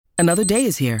Another day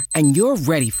is here, and you're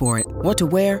ready for it. What to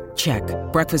wear? Check.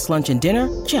 Breakfast, lunch, and dinner?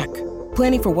 Check.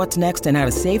 Planning for what's next and how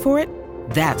to save for it?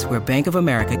 That's where Bank of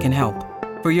America can help.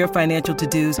 For your financial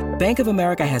to-dos, Bank of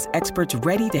America has experts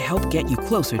ready to help get you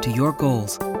closer to your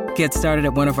goals. Get started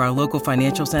at one of our local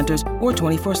financial centers or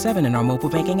 24/7 in our mobile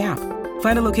banking app.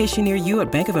 Find a location near you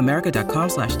at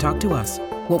bankofamerica.com/talktous.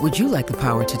 What would you like the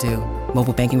power to do?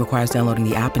 Mobile banking requires downloading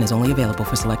the app and is only available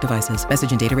for select devices.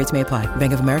 Message and data rates may apply.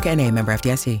 Bank of America N.A., member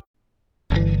FDIC.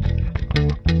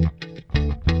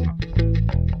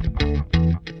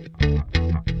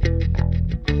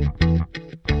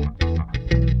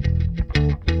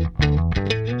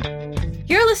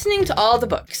 You're listening to All the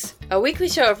Books, a weekly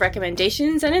show of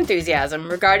recommendations and enthusiasm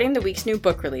regarding the week's new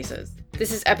book releases.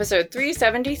 This is episode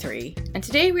 373, and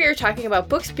today we are talking about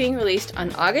books being released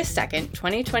on August 2nd,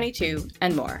 2022,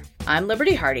 and more. I'm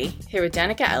Liberty Hardy, here with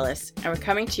Danica Ellis, and we're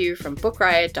coming to you from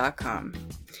BookRiot.com.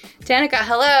 Danica,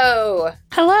 hello!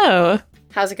 Hello!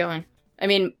 How's it going? I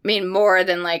mean more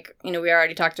than we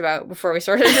already talked about before we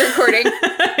started recording.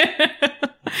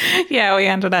 Yeah, we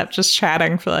ended up just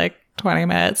chatting for 20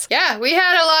 minutes. Yeah, we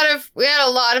had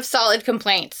a lot of solid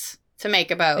complaints to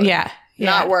make about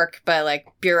not work, but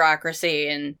bureaucracy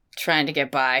and trying to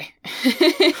get by.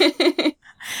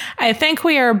 I think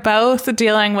we are both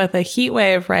dealing with a heat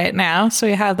wave right now, so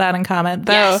we have that in common.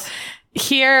 Though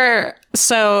here,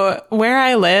 so where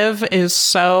I live is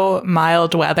so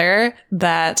mild weather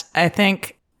that I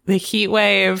think the heat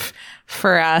wave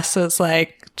for us is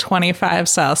 25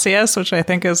 Celsius, which I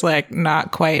think is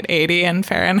not quite 80 in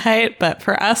Fahrenheit, but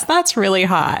for us that's really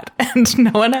hot and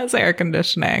no one has air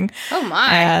conditioning. Oh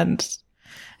my. And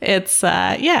it's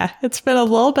it's been a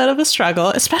little bit of a struggle,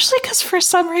 especially because for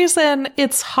some reason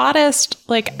it's hottest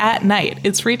at night.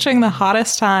 It's reaching the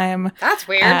hottest time. That's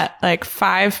weird. At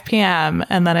 5 p.m.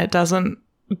 and then it doesn't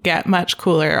get much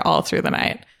cooler all through the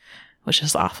night, which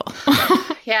is awful.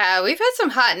 Yeah, we've had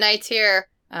some hot nights here.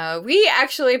 We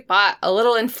actually bought a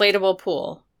little inflatable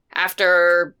pool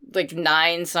after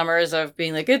 9 summers of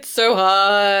being it's so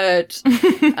hot.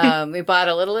 We bought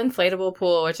a little inflatable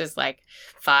pool, which is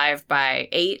 5 by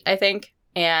 8, I think.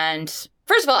 And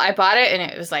first of all, I bought it and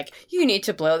it was you need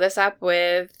to blow this up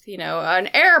with, an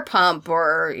air pump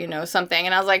or, something.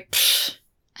 And I was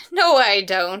no, I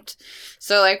don't.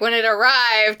 So when it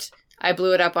arrived, I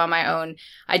blew it up on my own.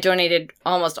 I donated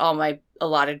almost all my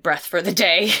allotted breath for the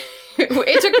day.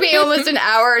 It took me almost an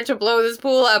hour to blow this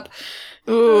pool up.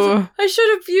 Ooh. I should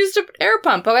have used an air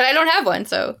pump, but I don't have one,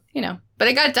 so, But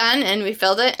it got done, and we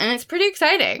filled it, and it's pretty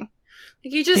exciting.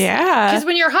 Because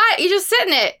when you're hot, you just sit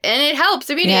in it, and it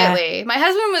helps immediately. Yeah. My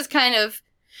husband was kind of,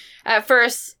 at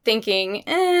first, thinking,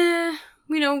 do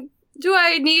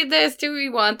I need this? Do we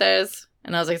want this?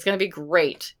 And I was it's going to be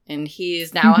great. And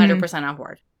he's now 100% on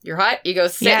board. You're hot, you go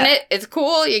sit in it, it's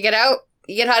cool, you get out,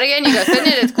 you get hot again, you go sit in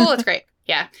it, it's cool, it's great.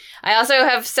 Yeah. I also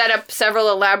have set up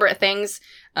several elaborate things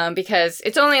because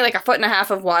it's only 1.5 foot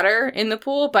of water in the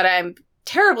pool, but I'm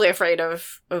terribly afraid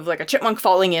of a chipmunk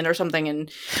falling in or something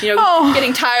and,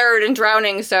 getting tired and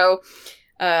drowning. So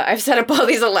I've set up all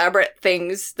these elaborate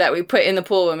things that we put in the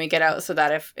pool when we get out so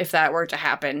that if that were to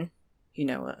happen,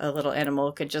 a little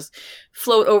animal could just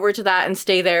float over to that and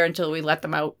stay there until we let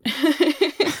them out.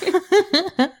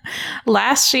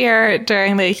 Last year,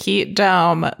 during the heat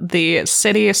dome, the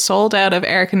city sold out of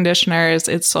air conditioners,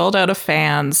 it sold out of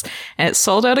fans, and it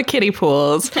sold out of kiddie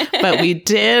pools. But we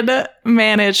did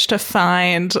manage to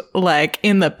find,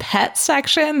 in the pet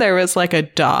section, there was a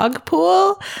dog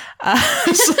pool.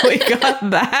 So we got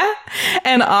that.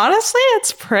 And honestly,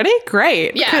 it's pretty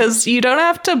great because you don't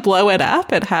have to blow it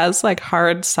up. It has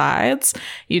hard sides.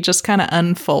 You just kind of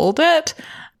unfold it.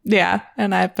 Yeah,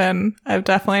 and I've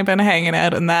definitely been hanging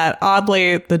out in that.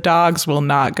 Oddly, the dogs will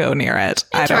not go near it.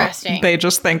 Interesting. They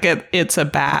just think it's a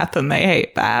bath and they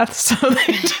hate baths. So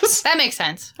they just That makes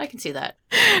sense. I can see that.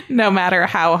 No matter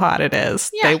how hot it is,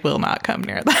 they will not come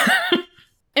near that.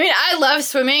 I mean, I love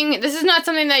swimming. This is not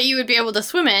something that you would be able to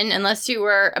swim in unless you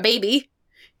were a baby,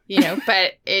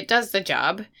 but it does the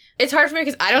job. It's hard for me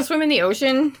because I don't swim in the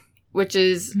ocean, which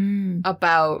is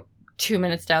about 2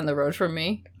 minutes down the road from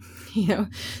me.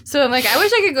 So I'm I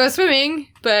wish I could go swimming,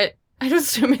 but I don't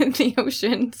swim in the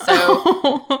ocean.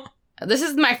 So this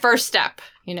is my first step,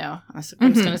 I'm just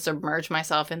going to submerge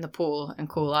myself in the pool and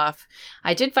cool off.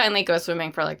 I did finally go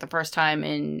swimming for the first time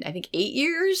in, I think, 8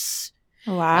 years.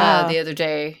 Wow. The other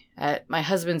day at my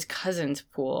husband's cousin's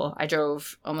pool. I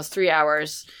drove almost 3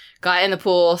 hours, got in the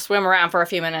pool, swam around for a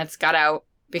few minutes, got out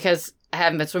because I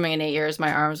haven't been swimming in 8 years.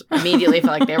 My arms immediately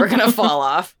felt like they were going to fall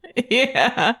off.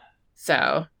 Yeah.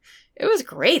 So It was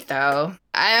great, though.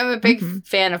 I am a big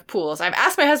fan of pools. I've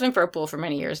asked my husband for a pool for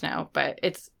many years now, but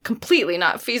it's completely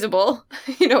not feasible,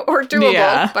 or doable.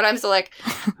 Yeah. But I'm still like,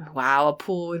 wow, a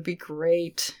pool would be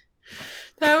great.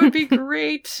 That would be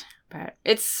great. But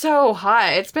it's so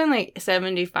hot. It's been like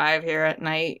 75 here at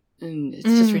night. And it's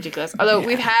just ridiculous. Although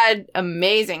we've had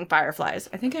amazing fireflies.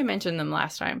 I think I mentioned them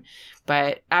last time.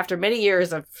 But after many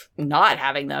years of not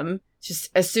having them,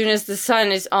 just as soon as the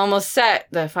sun is almost set,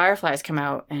 the fireflies come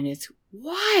out. And it's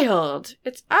wild.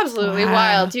 It's absolutely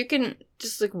wild. You can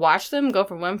just like watch them go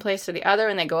from one place to the other,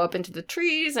 and they go up into the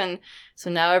trees. And so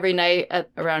now every night at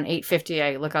around 8:50,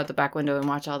 I look out the back window and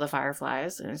watch all the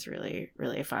fireflies, and it's really,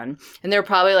 really fun. And they're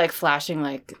probably like flashing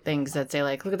like things that say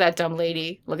like, look at that dumb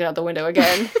lady looking out the window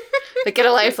again. Like, get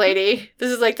a life, lady. This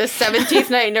is like the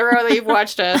 17th night in a row that you've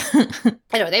watched us.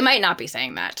 Anyway, they might not be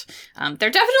saying that.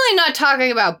 They're definitely not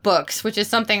talking about books, which is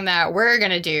something that we're going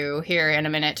to do here in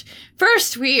a minute.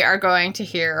 First, we are going to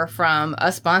hear from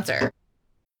a sponsor.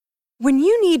 When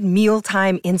you need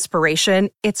mealtime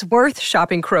inspiration, it's worth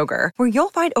shopping Kroger, where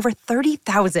you'll find over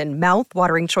 30,000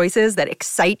 mouth-watering choices that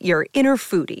excite your inner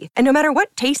foodie. And no matter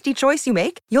what tasty choice you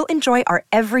make, you'll enjoy our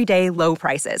everyday low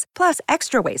prices, plus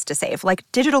extra ways to save, like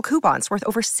digital coupons worth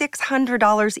over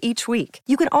 $600 each week.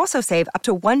 You can also save up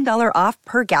to $1 off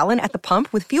per gallon at the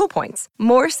pump with fuel points.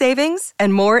 More savings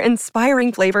and more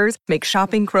inspiring flavors make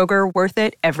shopping Kroger worth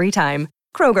it every time.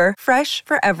 Kroger, fresh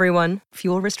for everyone.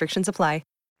 Fuel restrictions apply.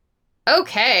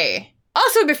 Okay.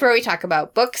 Also, before we talk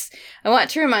about books, I want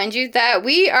to remind you that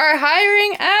we are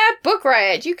hiring at Book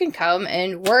Riot. You can come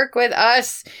and work with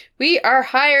us. We are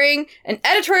hiring an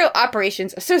editorial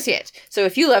operations associate. So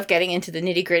if you love getting into the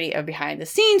nitty-gritty of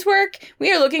behind-the-scenes work,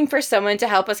 we are looking for someone to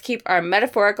help us keep our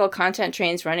metaphorical content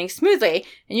trains running smoothly,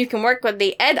 and you can work with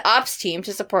the Ed Ops team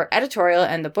to support editorial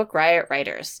and the Book Riot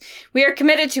writers. We are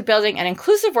committed to building an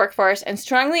inclusive workforce and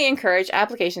strongly encourage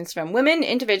applications from women,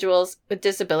 individuals with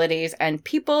disabilities, and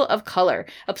people of color.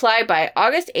 Apply by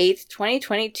August 8th,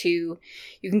 2022.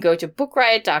 You can go to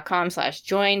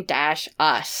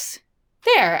bookriot.com/join-us.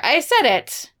 There, I said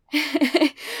it.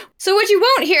 So what you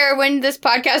won't hear when this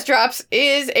podcast drops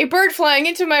is a bird flying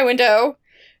into my window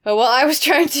while I was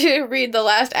trying to read the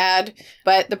last ad.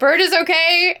 But the bird is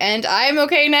okay, and I'm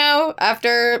okay now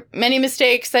after many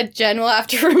mistakes that Jen will have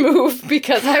to remove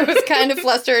because I was kind of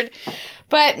flustered.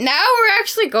 But now we're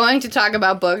actually going to talk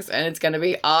about books, and it's going to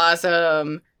be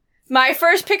awesome. My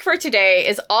first pick for today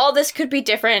is All This Could Be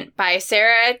Different by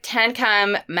Sarah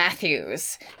Tankam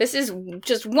Matthews. This is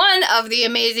just one of the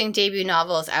amazing debut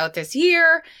novels out this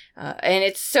year, and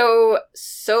it's so,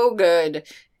 so good.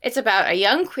 It's about a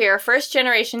young queer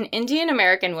first-generation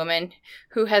Indian-American woman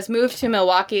who has moved to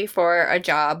Milwaukee for a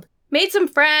job, made some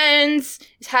friends,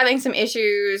 is having some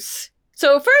issues.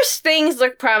 So first, things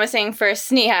look promising for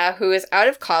Sneha, who is out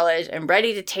of college and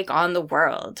ready to take on the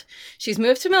world. She's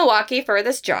moved to Milwaukee for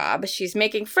this job. She's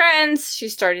making friends. She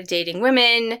started dating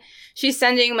women. She's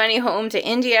sending money home to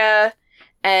India.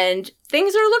 And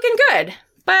things are looking good.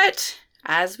 But,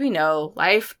 as we know,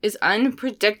 life is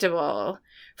unpredictable.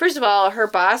 First of all, her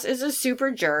boss is a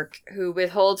super jerk who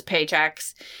withholds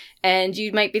paychecks. And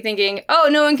you might be thinking, oh,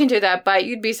 no one can do that, but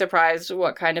you'd be surprised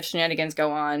what kind of shenanigans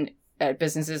go on at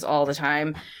businesses all the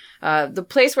time. The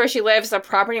place where she lives, the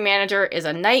property manager, is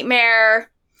a nightmare.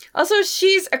 Also,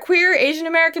 she's a queer Asian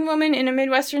American woman in a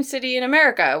Midwestern city in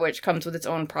America, which comes with its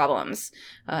own problems.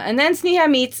 And then Sneha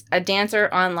meets a dancer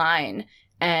online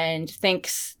and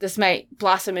thinks this might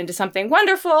blossom into something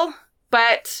wonderful.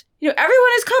 But,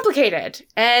 everyone is complicated.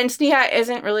 And Sneha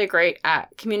isn't really great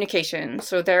at communication.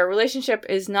 So their relationship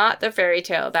is not the fairy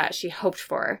tale that she hoped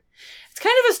for. It's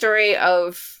kind of a story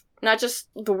of not just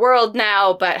the world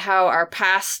now, but how our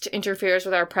past interferes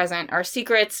with our present, our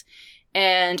secrets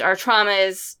and our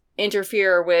traumas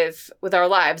interfere with our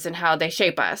lives and how they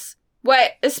shape us.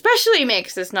 What especially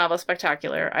makes this novel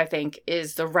spectacular, I think,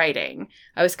 is the writing.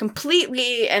 I was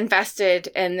completely invested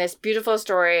in this beautiful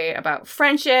story about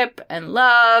friendship and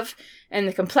love and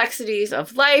the complexities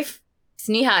of life.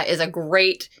 Sneha is a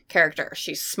great character.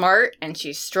 She's smart and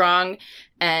she's strong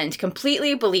and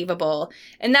completely believable.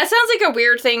 And that sounds like a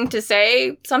weird thing to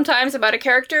say sometimes about a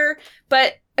character,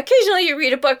 but occasionally you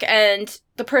read a book and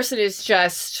the person is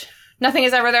just, nothing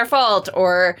is ever their fault,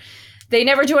 or they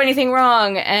never do anything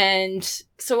wrong. And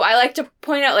so I like to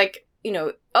point out,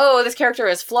 oh, this character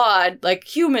is flawed, like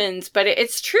humans, but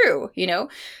it's true,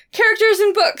 Characters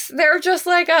in books, they're just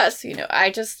like us,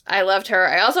 I loved her.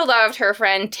 I also loved her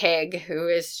friend Tig, who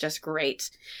is just great.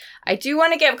 I do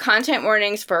want to give content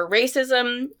warnings for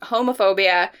racism,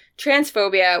 homophobia,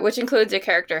 transphobia, which includes a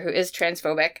character who is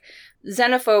transphobic,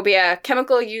 xenophobia,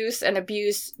 chemical use and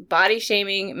abuse, body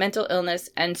shaming, mental illness,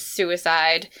 and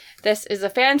suicide. This is a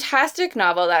fantastic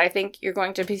novel that I think you're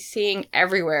going to be seeing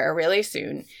everywhere really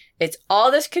soon. It's All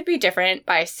This Could Be Different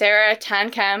by Sarah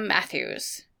Tancam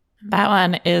Matthews. That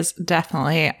one is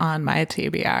definitely on my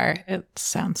TBR. It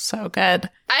sounds so good.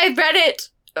 I read it,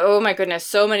 oh my goodness,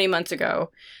 so many months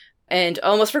ago. And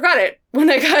almost forgot it when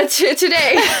I got to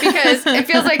today because it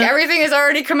feels like everything has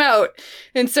already come out.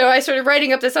 And so I started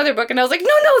writing up this other book and I was like,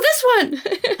 no, this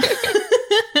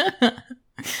one.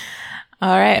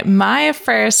 All right. My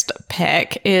first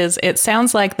pick is It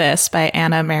Sounds Like This by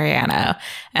Anna Mariano.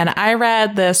 And I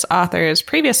read this author's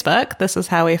previous book, This Is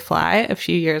How We Fly, a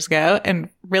few years ago and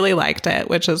really liked it,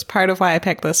 which is part of why I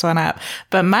picked this one up.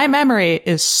 But my memory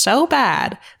is so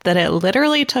bad that it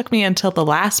literally took me until the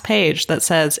last page that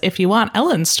says, if you want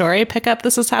Ellen's story, pick up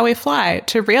This Is How We Fly,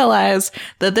 to realize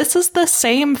that this is the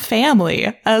same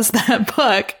family as that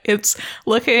book. It's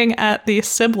looking at the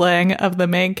sibling of the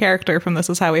main character from This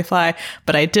Is How We Fly,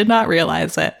 but I did not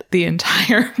realize it the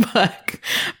entire book.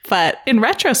 But in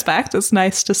retrospect, it's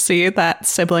nice to see that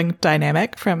sibling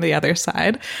dynamic from the other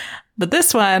side. But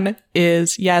this one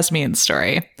is Yasmin's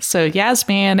story. So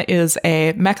Yasmin is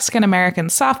a Mexican-American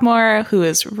sophomore who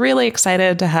is really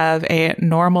excited to have a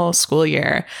normal school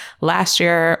year. Last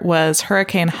year was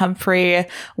Hurricane Humphrey,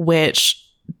 which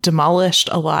demolished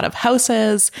a lot of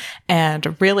houses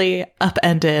and really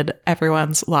upended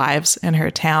everyone's lives in her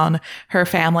town. Her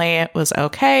family was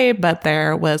okay, but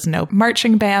there was no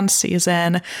marching band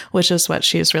season, which is what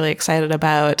she's really excited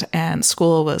about. And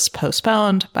school was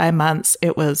postponed by months.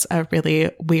 It was a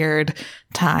really weird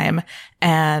time.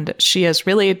 And she is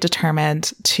really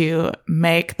determined to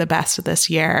make the best of this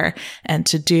year and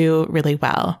to do really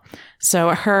well. So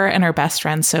her and her best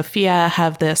friend, Sophia,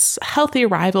 have this healthy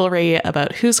rivalry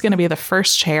about who's going to be the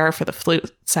first chair for the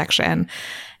flute section.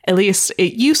 At least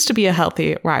it used to be a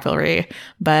healthy rivalry,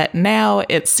 but now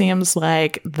it seems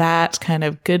like that kind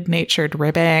of good-natured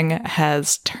ribbing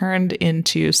has turned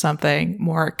into something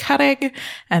more cutting,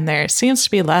 and there seems to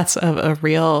be less of a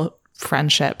real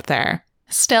friendship there.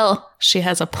 Still, she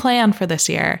has a plan for this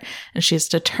year, and she's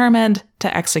determined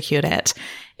to execute it.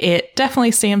 It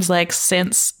definitely seems like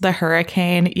since the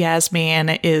hurricane, Yasmin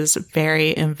is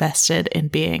very invested in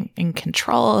being in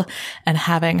control and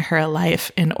having her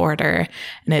life in order.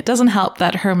 And it doesn't help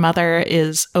that her mother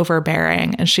is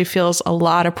overbearing and she feels a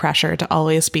lot of pressure to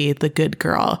always be the good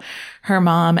girl. Her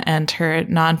mom and her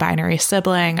non-binary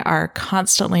sibling are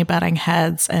constantly butting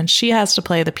heads, and she has to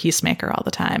play the peacemaker all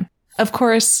the time. Of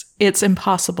course, it's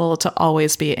impossible to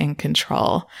always be in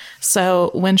control.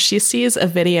 So when she sees a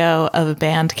video of a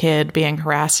band kid being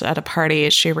harassed at a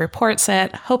party, she reports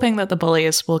it, hoping that the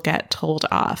bullies will get told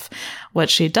off.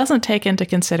 What she doesn't take into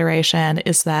consideration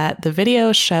is that the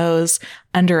video shows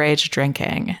underage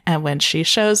drinking. And when she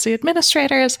shows the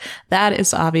administrators, that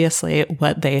is obviously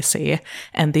what they see.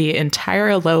 And the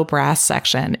entire low brass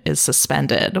section is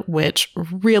suspended, which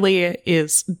really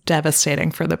is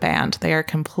devastating for the band. They are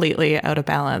completely out of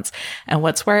balance. And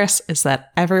what's worse is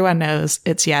that everyone knows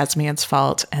it's Yasmin's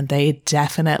fault, and they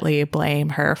definitely blame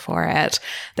her for it.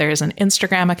 There is an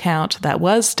Instagram account that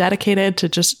was dedicated to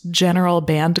just general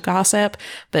band gossip,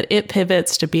 but it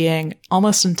pivots to being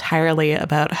almost entirely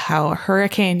about how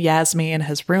Hurricane Yasmin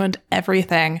has ruined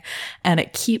everything, and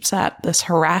it keeps up this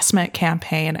harassment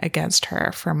campaign against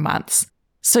her for months.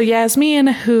 So Yasmin,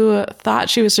 who thought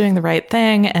she was doing the right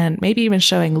thing and maybe even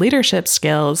showing leadership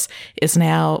skills, is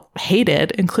now hated,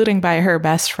 including by her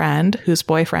best friend, whose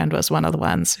boyfriend was one of the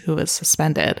ones who was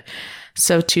suspended.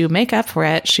 So to make up for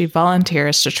it, she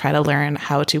volunteers to try to learn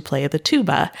how to play the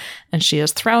tuba, and she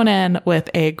is thrown in with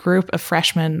a group of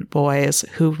freshman boys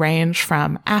who range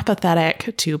from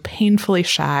apathetic to painfully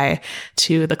shy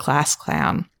to the class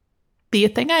clown. The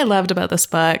thing I loved about this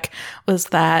book was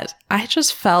that I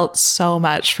just felt so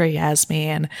much for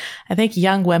Yasmin. I think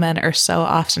young women are so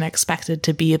often expected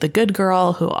to be the good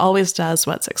girl who always does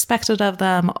what's expected of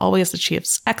them, always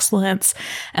achieves excellence,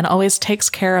 and always takes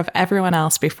care of everyone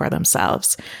else before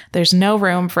themselves. There's no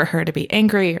room for her to be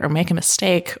angry or make a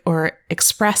mistake or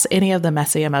express any of the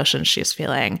messy emotions she's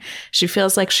feeling. She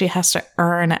feels like she has to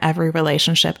earn every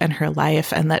relationship in her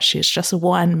life and that she's just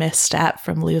one misstep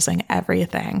from losing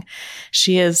everything.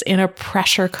 She is in a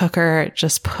pressure cooker,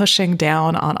 just pushing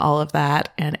down on all of that,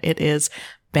 and it is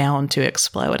bound to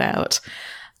explode out.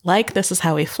 Like This Is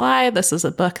How We Fly, this is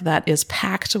a book that is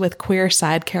packed with queer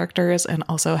side characters and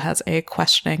also has a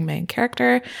questioning main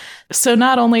character. So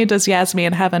not only does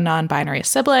Yasmin have a non-binary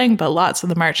sibling, but lots of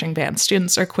the marching band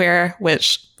students are queer,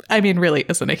 which really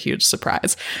isn't a huge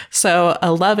surprise. So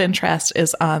a love interest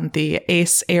is on the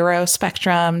ace-aro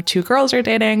spectrum. 2 girls are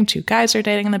dating, 2 guys are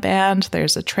dating in the band.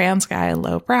 There's a trans guy,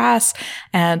 low brass,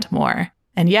 and more.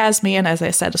 And Yasmin, as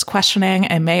I said, is questioning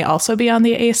and may also be on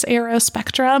the ace-aro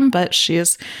spectrum, but she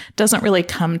doesn't really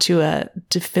come to a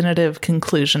definitive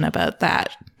conclusion about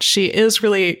that. She is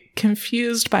really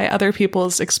confused by other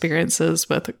people's experiences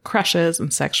with crushes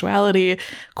and sexuality,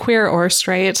 queer or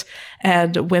straight.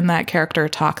 And when that character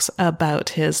talks about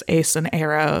his ace and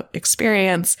aro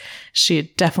experience, she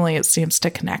definitely seems to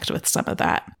connect with some of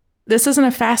that. This isn't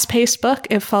a fast-paced book.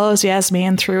 It follows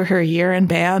Yasmin through her year in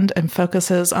band and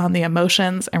focuses on the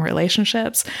emotions and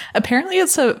relationships. Apparently,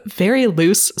 it's a very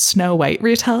loose Snow White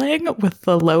retelling, with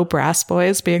the low brass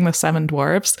boys being the 7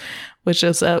 dwarves, which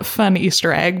is a fun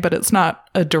Easter egg, but it's not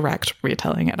a direct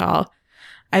retelling at all.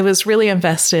 I was really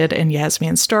invested in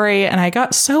Yasmin's story, and I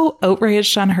got so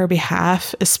outraged on her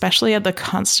behalf, especially at the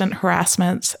constant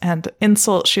harassment and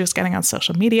insults she was getting on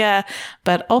social media,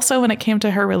 but also when it came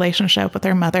to her relationship with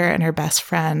her mother and her best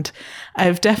friend.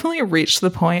 I've definitely reached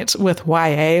the point with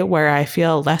YA where I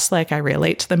feel less like I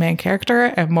relate to the main character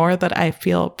and more that I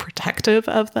feel protective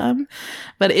of them.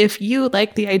 But if you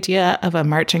like the idea of a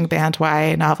marching band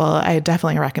YA novel, I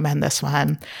definitely recommend this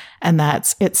one. And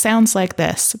that's It Sounds Like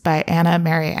This by Anna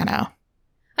Mariano.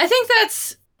 I think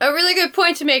that's a really good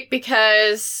point to make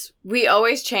because we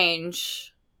always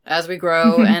change as we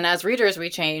grow and as readers we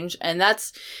change. And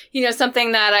that's,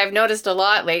 something that I've noticed a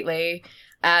lot lately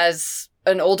as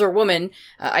an older woman.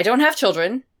 I don't have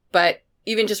children, but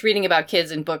even just reading about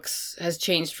kids in books has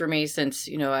changed for me since,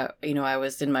 I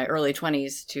was in my early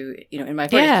 20s to, in my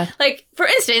 40s. Yeah. Like, for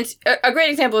instance, a great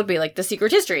example would be like The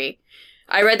Secret History.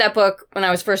 I read that book when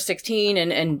I was first 16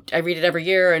 and I read it every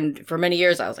year. And for many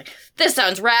years, I was like, this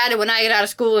sounds rad. And when I get out of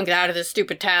school and get out of this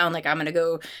stupid town, like I'm going to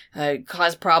go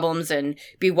cause problems and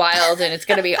be wild and it's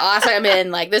going to be awesome.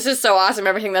 And like, this is so awesome.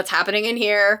 Everything that's happening in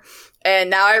here. And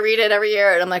now I read it every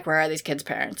year and I'm like, where are these kids'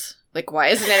 parents? Like, why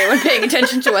isn't anyone paying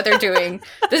attention to what they're doing?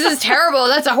 This is terrible.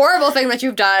 That's a horrible thing that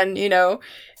you've done,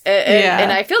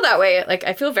 And I feel that way. Like,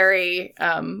 I feel very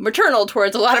maternal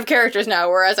towards a lot of characters now,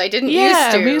 whereas I didn't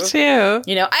used to. Yeah, me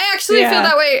too. I actually feel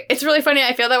that way. It's really funny.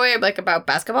 I feel that way, like, about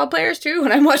basketball players, too,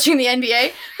 when I'm watching the NBA.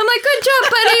 I'm like, good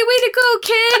job, buddy. Way to go,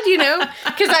 kid,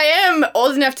 Because I am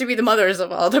old enough to be the mothers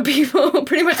of all the people,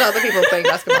 pretty much all the people playing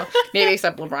basketball. Maybe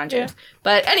except LeBron James. Yeah.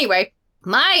 But anyway,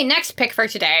 my next pick for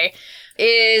today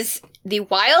is The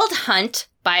Wild Hunt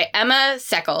by Emma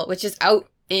Seckel, which is out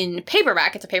in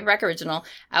paperback. It's a paperback original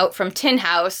out from Tin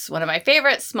House, one of my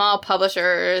favorite small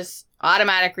publishers.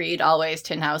 Automatic read, always.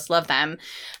 Tin House, love them.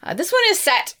 This one is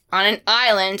set on an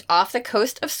island off the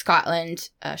coast of Scotland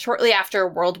shortly after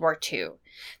World War II.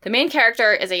 The main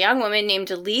character is a young woman named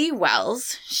Lee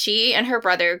Wells. She and her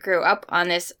brother grew up on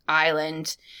this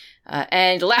island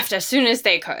and left as soon as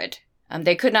they could.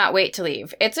 They could not wait to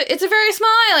leave. It's a very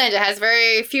small island. It has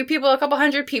very few people, a couple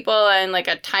hundred people, and like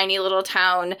a tiny little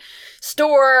town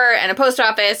store and a post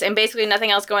office and basically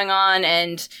nothing else going on.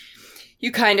 And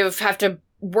you kind of have to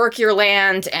work your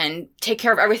land and take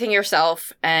care of everything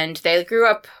yourself. And they grew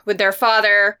up with their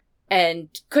father and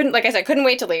couldn't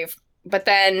wait to leave. But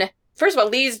then, first of all,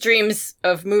 Lee's dreams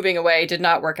of moving away did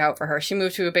not work out for her. She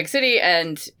moved to a big city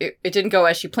and it didn't go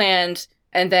as she planned.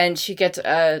 And then she gets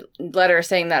a letter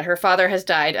saying that her father has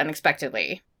died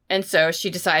unexpectedly. And so she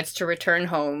decides to return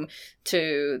home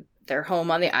to their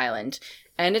home on the island.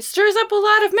 And it stirs up a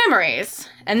lot of memories.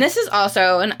 And this is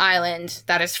also an island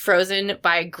that is frozen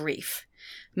by grief.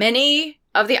 Many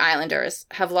of the islanders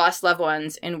have lost loved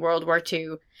ones in World War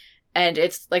II. And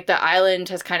it's like the island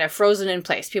has kind of frozen in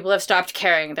place. People have stopped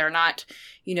caring. They're not,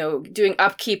 doing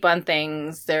upkeep on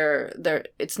things.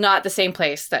 It's not the same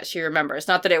place that she remembers.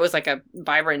 Not that it was like a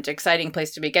vibrant, exciting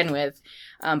place to begin with,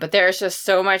 but there's just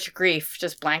so much grief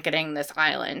just blanketing this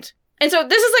island. And so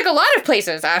this is like a lot of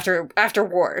places after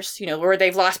wars, where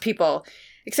they've lost people,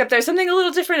 except there's something a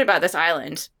little different about this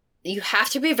island. You have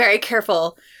to be very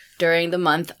careful during the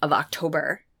month of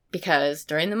October, because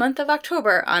during the month of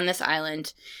October on this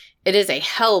island, it is a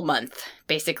hell month,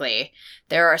 basically.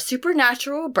 There are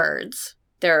supernatural birds.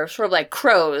 They're sort of like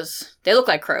crows. They look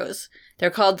like crows. They're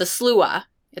called the Slua.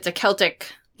 It's a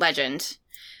Celtic legend.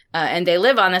 And they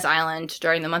live on this island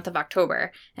during the month of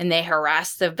October. And they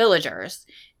harass the villagers.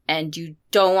 And you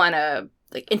don't want to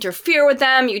interfere with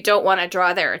them. You don't want to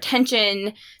draw their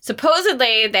attention.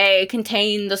 Supposedly, they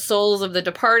contain the souls of the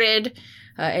departed.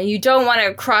 And you don't want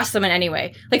to cross them in any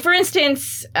way. Like, for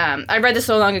instance, I read this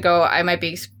so long ago, I might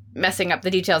be messing up the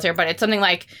details here, but it's something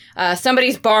like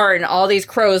somebody's barn, all these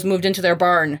crows moved into their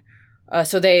barn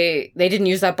So they didn't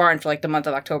use that barn for like the month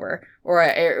of October. Or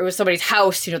it was somebody's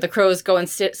house, the crows go and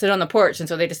sit on the porch. And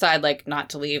so they decide like not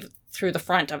to leave through the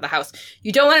front of the house.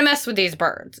 You don't want to mess with these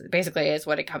birds, basically, is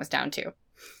what it comes down to.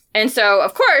 And so,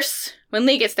 of course, when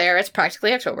Lee gets there, it's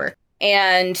practically October.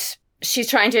 And she's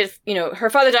trying to, her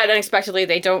father died unexpectedly.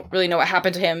 They don't really know what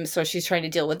happened to him. So she's trying to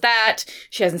deal with that.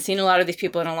 She hasn't seen a lot of these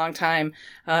people in a long time.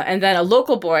 And then a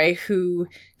local boy who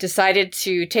decided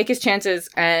to take his chances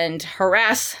and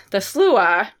harass the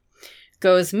Slua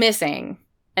goes missing.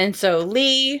 And so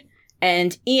Lee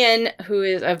and Ian, who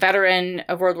is a veteran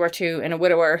of World War II and a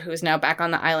widower who is now back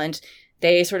on the island,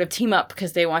 they sort of team up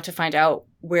because they want to find out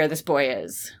where this boy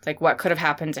is, like what could have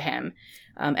happened to him.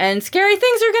 And scary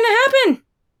things are going to happen.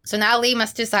 So now Lee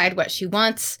must decide what she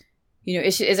wants.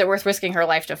 Is it worth risking her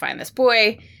life to find this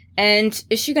boy? And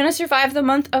is she going to survive the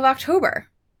month of October?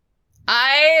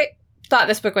 I thought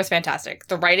this book was fantastic.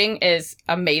 The writing is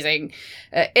amazing.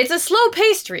 It's a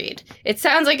slow-paced read. It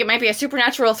sounds like it might be a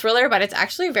supernatural thriller, but it's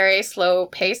actually very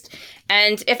slow-paced.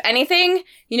 And if anything,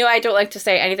 I don't like to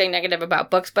say anything negative about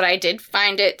books, but I did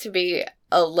find it to be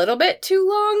a little bit too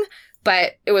long,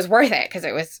 but it was worth it because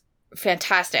it was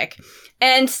fantastic.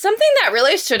 And something that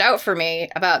really stood out for me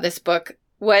about this book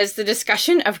was the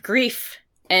discussion of grief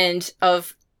and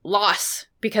of loss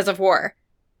because of war.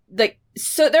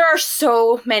 So there are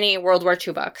so many World War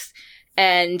II books,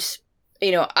 and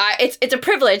it's a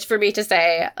privilege for me to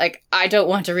say, like, I don't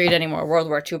want to read any more World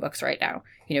War II books right now,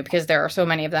 because there are so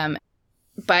many of them.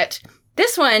 But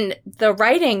this one, the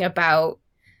writing about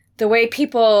the way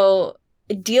people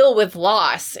deal with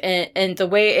loss and the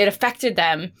way it affected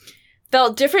them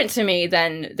felt different to me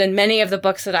than many of the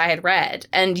books that I had read.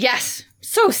 And yes,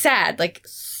 so sad.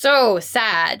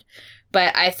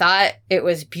 But I thought it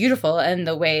was beautiful, and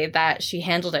the way that she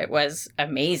handled it was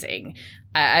amazing.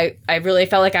 I really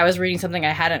felt like I was reading something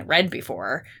I hadn't read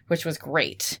before, which was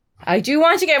great. I do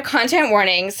want to give content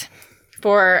warnings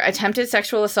for attempted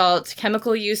sexual assault,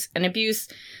 chemical use and abuse,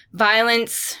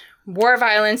 violence, war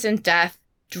violence and death,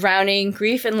 drowning,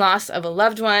 grief and loss of a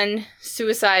loved one,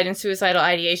 suicide and suicidal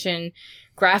ideation,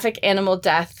 graphic animal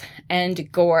death,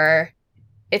 and gore.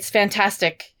 It's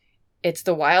fantastic. It's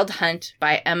The Wild Hunt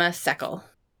by Emma Seckel.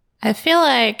 I feel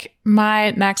like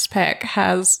my next pick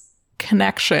has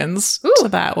connections to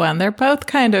that one. They're both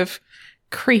kind of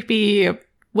creepy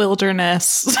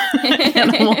wilderness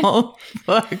animal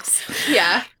books.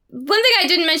 Yeah. One thing I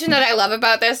didn't mention that I love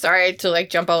about this, sorry to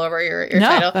jump all over your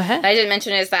title, go ahead. I didn't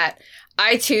mention is that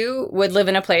I too would live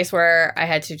in a place where I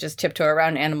had to just tiptoe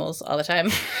around animals all the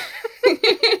time.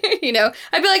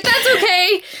 I'd be like, that's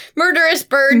okay. Murderous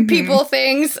bird people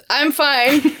things. I'm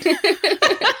fine.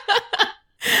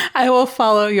 I will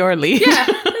follow your lead. Yeah,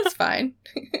 that's fine.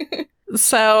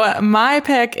 So my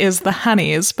pick is The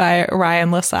Honeys by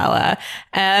Ryan LaSala.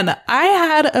 And I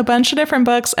had a bunch of different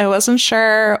books. I wasn't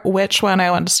sure which one I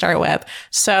wanted to start with.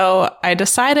 So I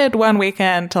decided one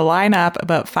weekend to line up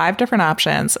about 5 different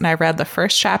options, and I read the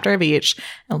first chapter of each.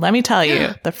 And let me tell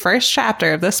you, the first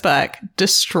chapter of this book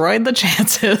destroyed the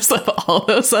chances of all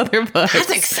those other books.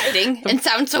 That's exciting and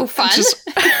sounds so fun.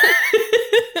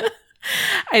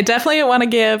 I definitely want to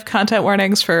give content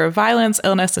warnings for violence,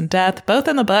 illness, and death, both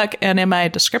in the book and in my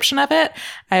description of it.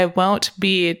 I won't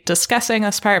be discussing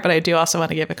this part, but I do also want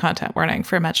to give a content warning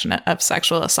for mention of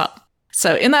sexual assault.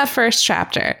 So in that first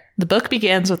chapter, the book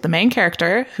begins with the main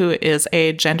character, who is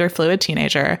a gender-fluid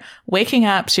teenager, waking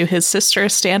up to his sister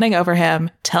standing over him,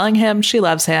 telling him she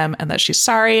loves him and that she's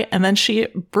sorry, and then she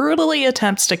brutally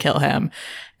attempts to kill him.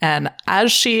 And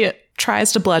as she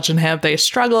tries to bludgeon him, they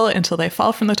struggle until they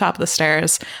fall from the top of the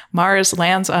stairs. Mars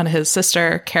lands on his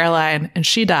sister, Caroline, and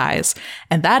she dies.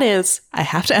 And that is, I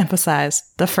have to emphasize,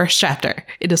 the first chapter.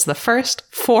 It is the first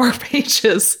 4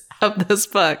 pages of this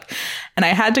book. And I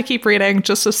had to keep reading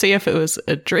just to see if it was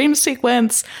a dream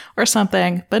sequence or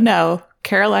something. But no,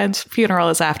 Caroline's funeral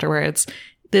is afterwards.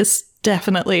 This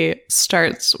definitely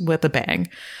starts with a bang.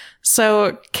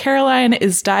 So Caroline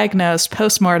is diagnosed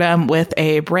post-mortem with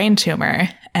a brain tumor,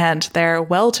 and their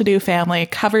well-to-do family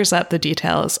covers up the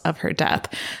details of her death.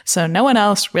 So no one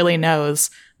else really knows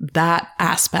that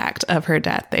aspect of her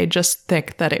death. They just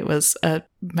think that it was a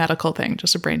medical thing,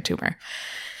 just a brain tumor.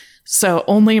 So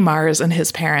only Mars and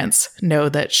his parents know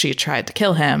that she tried to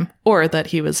kill him, or that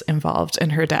he was involved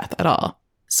in her death at all.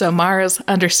 So Mars,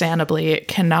 understandably,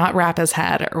 cannot wrap his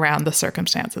head around the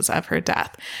circumstances of her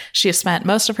death. She spent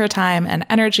most of her time and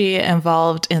energy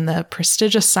involved in the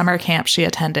prestigious summer camp she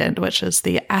attended, which is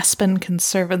the Aspen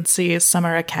Conservancy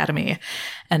Summer Academy.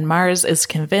 and Mars is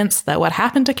convinced that what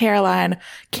happened to Caroline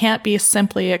can't be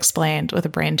simply explained with a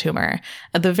brain tumor.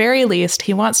 At the very least,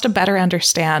 he wants to better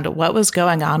understand what was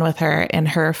going on with her in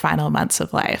her final months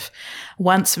of life.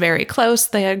 Once very close,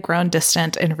 they had grown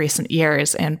distant in recent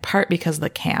years, in part because of the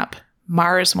camp.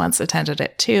 Mars once attended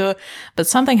it too, but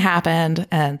something happened,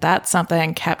 and that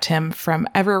something kept him from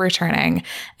ever returning,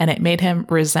 and it made him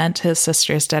resent his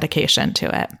sister's dedication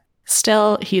to it.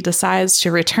 Still, he decides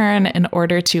to return in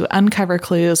order to uncover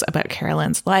clues about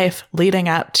Caroline's life leading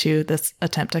up to this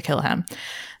attempt to kill him.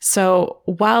 So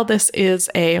while this is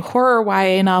a horror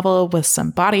YA novel with some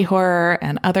body horror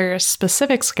and other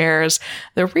specific scares,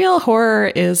 the real horror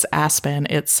is Aspen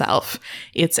itself.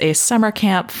 It's a summer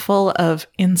camp full of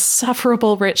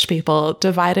insufferable rich people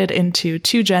divided into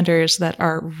two genders that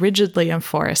are rigidly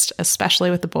enforced, especially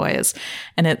with the boys.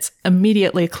 And it's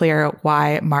immediately clear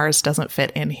why Mars doesn't fit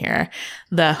in here.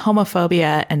 The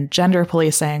homophobia and gender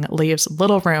policing leaves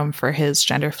little room for his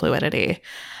gender fluidity.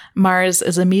 Mars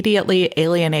is immediately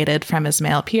alienated from his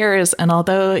male peers, and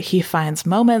although he finds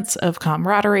moments of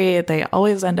camaraderie, they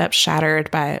always end up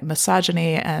shattered by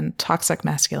misogyny and toxic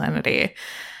masculinity.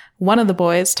 One of the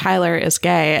boys, Tyler, is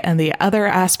gay, and the other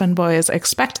Aspen boys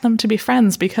expect them to be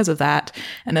friends because of that,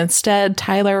 and instead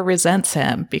Tyler resents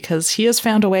him because he has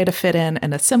found a way to fit in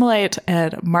and assimilate,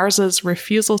 and Mars's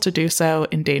refusal to do so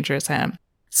endangers him.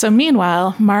 So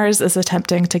meanwhile, Mars is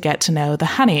attempting to get to know the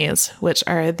Honeys, which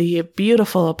are the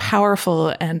beautiful,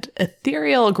 powerful, and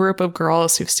ethereal group of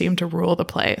girls who seem to rule the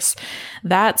place.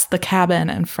 That's the cabin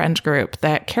and friend group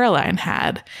that Caroline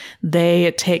had.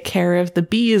 They take care of the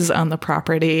bees on the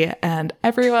property, and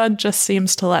everyone just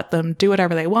seems to let them do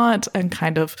whatever they want and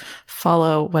kind of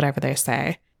follow whatever they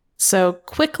say. So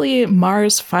quickly,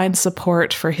 Mars finds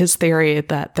support for his theory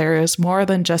that there is more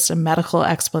than just a medical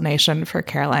explanation for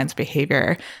Caroline's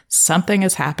behavior. Something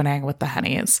is happening with the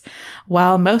Honeys.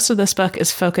 While most of this book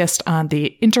is focused on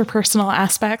the interpersonal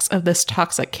aspects of this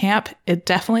toxic camp, it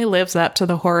definitely lives up to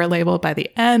the horror label by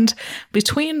the end.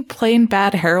 Between plain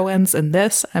bad heroines and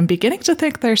this, I'm beginning to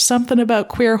think there's something about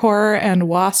queer horror and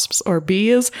wasps or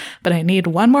bees, but I need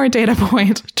one more data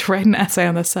point to write an essay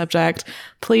on this subject.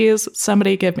 Please,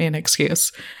 somebody give me an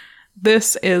excuse.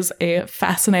 This is a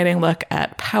fascinating look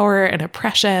at power and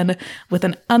oppression with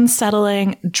an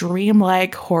unsettling,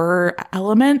 dreamlike horror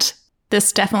element.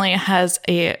 This definitely has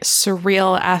a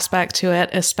surreal aspect to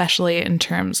it, especially in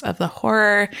terms of the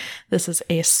horror. This is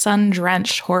a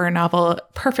sun-drenched horror novel,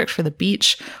 perfect for the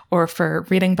beach or for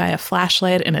reading by a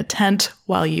flashlight in a tent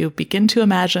while you begin to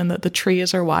imagine that the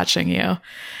trees are watching you.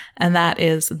 And that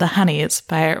is The Honeys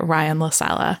by Ryan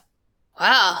LaSala.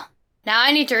 Wow. Now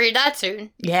I need to read that soon.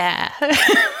 Yeah.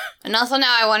 And also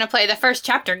now I want to play the first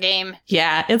chapter game.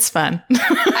 Yeah, it's fun.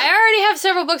 I already have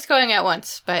several books going at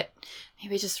once, but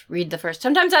maybe just read the first.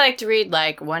 Sometimes I like to read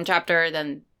like one chapter,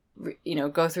 then,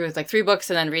 go through like 3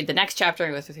 books and then read the next chapter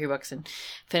and go through 3 books and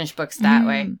finish books that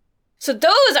way. So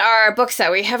those are books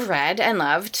that we have read and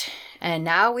loved. And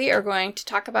now we are going to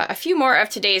talk about a few more of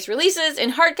today's releases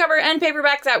in hardcover and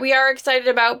paperback that we are excited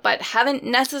about but haven't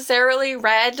necessarily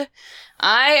read.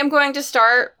 I am going to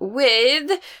start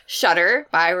with Shudder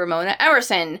by Ramona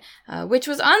Emerson, which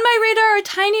was on my radar a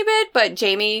tiny bit, but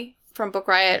Jamie from Book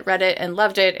Riot read it and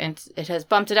loved it, and it has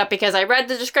bumped it up because I read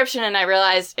the description and I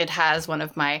realized it has one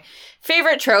of my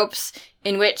favorite tropes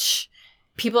in which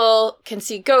people can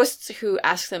see ghosts who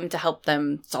ask them to help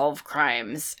them solve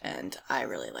crimes, and I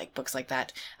really like books like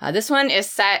that. This one is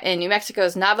set in New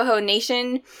Mexico's Navajo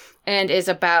Nation and is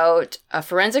about a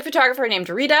forensic photographer named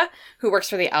Rita who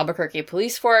works for the Albuquerque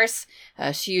police force.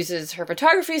 She uses her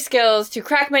photography skills to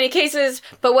crack many cases,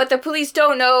 but what the police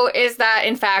don't know is that,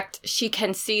 in fact, she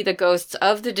can see the ghosts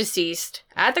of the deceased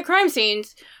at the crime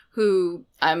scenes who,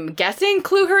 I'm guessing,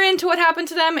 clue her into what happened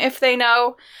to them if they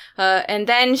know. And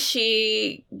then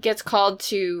she gets called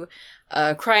to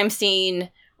a crime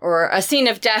scene or a scene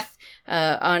of death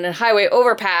on a highway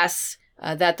overpass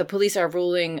that the police are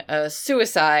ruling a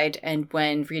suicide. And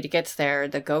when Rita gets there,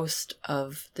 the ghost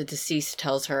of the deceased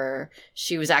tells her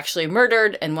she was actually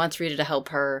murdered and wants Rita to help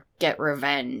her get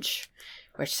revenge,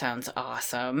 which sounds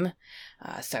awesome.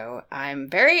 So I'm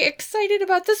very excited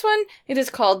about this one. It is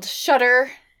called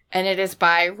Shudder, and it is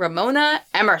by Ramona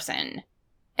Emerson.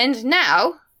 And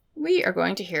now we are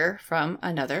going to hear from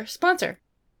another sponsor.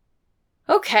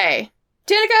 Okay.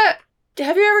 Danica,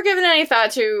 have you ever given any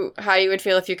thought to how you would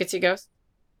feel if you could see ghosts?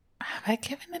 Have I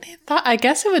given any thought? I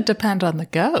guess it would depend on the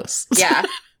ghosts. Yeah.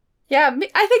 Yeah,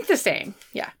 I think the same.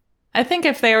 Yeah. I think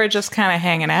if they were just kind of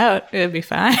hanging out, it would be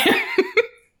fine.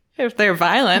 If they're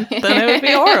violent, then it would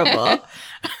be horrible.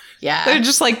 Yeah. They're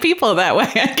just like people that way,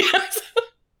 I guess.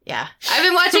 Yeah. I've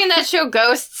been watching that show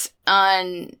Ghosts,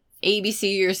 on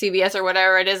ABC or CBS or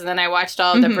whatever it is, and then I watched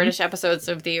all the British episodes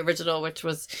of the original, which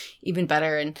was even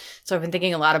better. And so I've been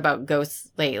thinking a lot about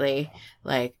ghosts lately.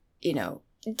 Like,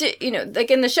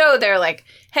 like in the show, they're like,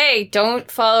 hey, don't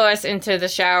follow us into the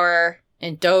shower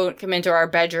and don't come into our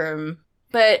bedroom.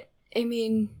 But, I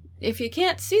mean, if you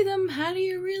can't see them, how do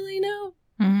you really know?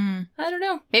 I don't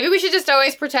know. Maybe we should just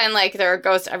always pretend like there are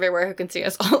ghosts everywhere who can see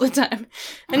us all the time.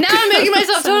 And now I'm making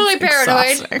myself totally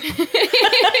paranoid.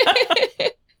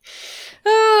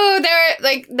 Oh,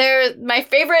 they're my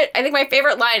favorite. I think my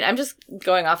favorite line, I'm just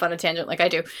going off on a tangent like I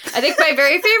do. I think my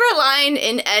very favorite line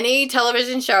in any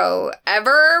television show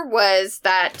ever was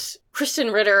that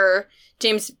Kristen Ritter,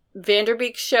 James Van Der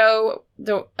Beek show,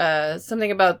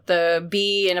 something about the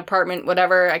bee in apartment,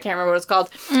 whatever. I can't remember what it's called.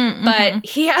 But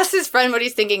he asked his friend what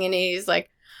he's thinking, and he's like,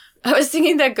 I was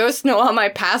thinking that ghosts know all my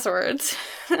passwords.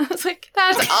 I was like,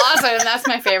 that's awesome. That's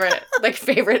my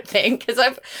favorite thing. Because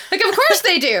of course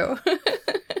they do.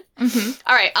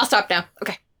 All right, I'll stop now.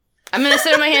 Okay. I'm going to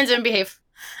sit on my hands and behave.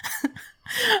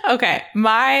 Okay,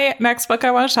 my next book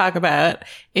I want to talk about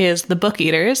is The Book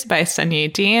Eaters by Sun Yi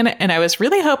Dean, and I was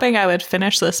really hoping I would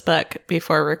finish this book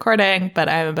before recording, but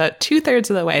I'm about 2/3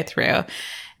 of the way through.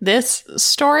 This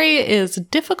story is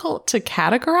difficult to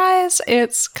categorize.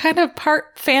 It's kind of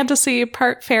part fantasy,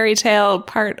 part fairy tale,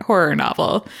 part horror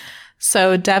novel.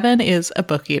 So Devon is a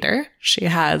book eater. She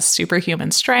has superhuman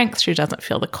strength. She doesn't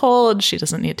feel the cold. She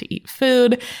doesn't need to eat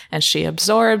food. And she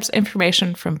absorbs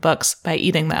information from books by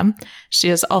eating them. She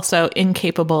is also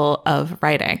incapable of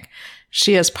writing.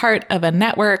 She is part of a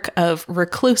network of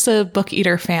reclusive book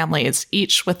eater families,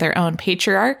 each with their own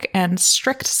patriarch and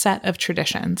strict set of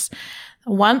traditions.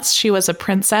 Once she was a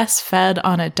princess fed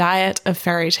on a diet of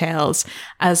fairy tales.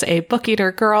 As a book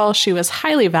eater girl, she was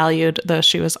highly valued, though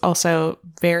she was also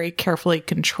very carefully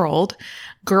controlled.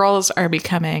 Girls are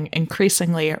becoming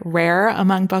increasingly rare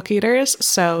among book eaters,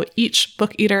 so each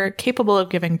book eater capable of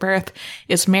giving birth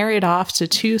is married off to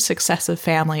 2 successive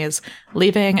families,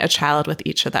 leaving a child with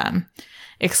each of them.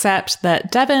 Except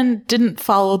that Devon didn't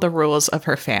follow the rules of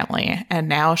her family, and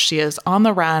now she is on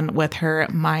the run with her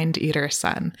mind-eater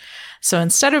son. So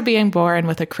instead of being born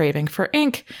with a craving for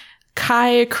ink,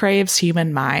 Kai craves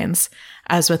human minds.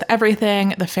 As with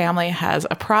everything, the family has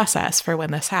a process for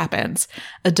when this happens.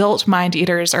 Adult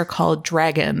mind-eaters are called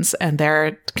dragons, and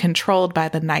they're controlled by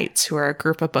the knights, who are a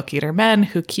group of book-eater men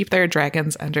who keep their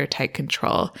dragons under tight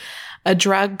control. A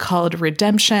drug called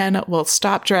redemption will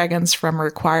stop dragons from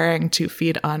requiring to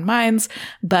feed on minds,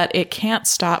 but it can't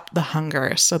stop the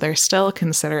hunger, so they're still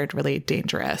considered really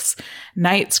dangerous.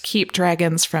 Knights keep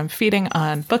dragons from feeding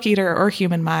on book eater or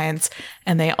human minds,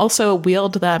 and they also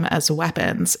wield them as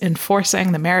weapons,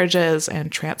 enforcing the marriages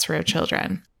and transfer of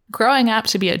children. Growing up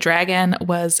to be a dragon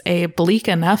was a bleak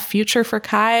enough future for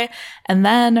Kai, and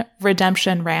then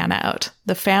redemption ran out.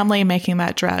 The family making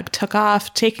that drug took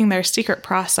off, taking their secret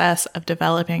process of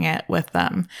developing it with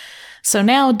them. So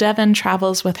now Devon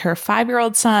travels with her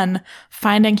 5-year-old son,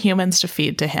 finding humans to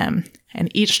feed to him.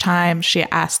 And each time she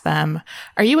asks them,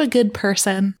 "Are you a good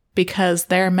person?" because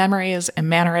their memories and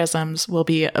mannerisms will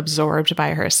be absorbed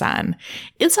by her son.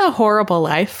 It's a horrible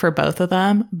life for both of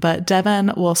them, but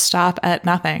Devon will stop at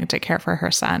nothing to care for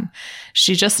her son.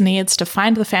 She just needs to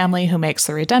find the family who makes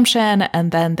the redemption,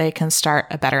 and then they can start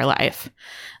a better life.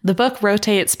 The book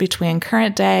rotates between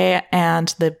current day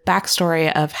and the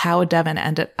backstory of how Devon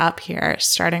ended up here,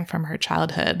 starting from her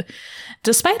childhood.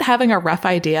 Despite having a rough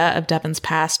idea of Devon's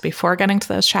past before getting to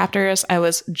those chapters, I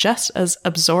was just as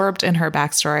absorbed in her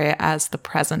backstory as the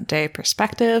present day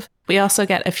perspective. We also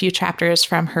get a few chapters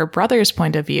from her brother's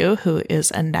point of view, who is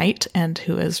a knight and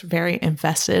who is very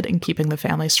invested in keeping the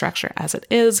family structure as it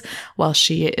is, while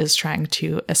she is trying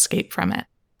to escape from it.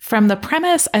 From the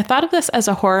premise, I thought of this as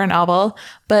a horror novel,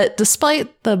 but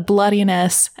despite the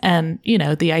bloodiness and,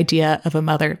 the idea of a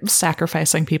mother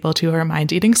sacrificing people to her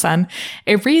mind-eating son,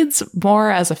 it reads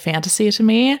more as a fantasy to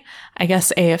me. I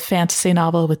guess a fantasy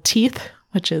novel with teeth,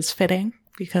 which is fitting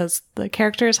because the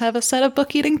characters have a set of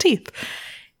book-eating teeth.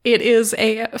 It is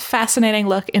a fascinating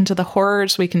look into the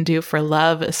horrors we can do for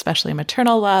love, especially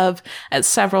maternal love. At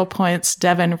several points,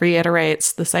 Devon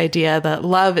reiterates this idea that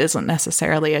love isn't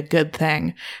necessarily a good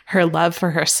thing. Her love for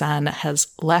her son has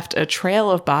left a trail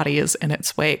of bodies in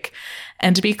its wake.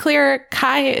 And to be clear,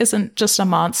 Kai isn't just a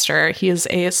monster. He is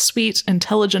a sweet,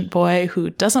 intelligent boy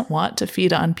who doesn't want to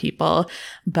feed on people,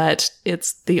 but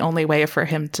it's the only way for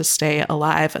him to stay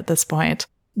alive at this point.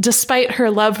 Despite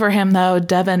her love for him, though,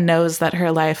 Devon knows that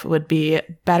her life would be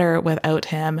better without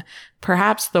him.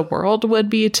 Perhaps the world would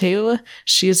be too.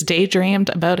 She's daydreamed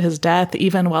about his death,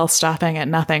 even while stopping at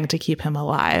nothing to keep him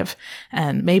alive.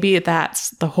 And maybe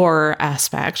that's the horror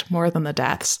aspect more than the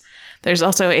deaths. There's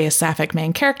also a sapphic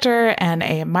main character and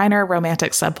a minor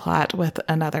romantic subplot with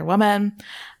another woman.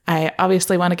 I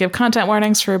obviously want to give content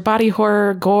warnings for body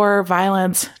horror, gore,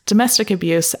 violence, domestic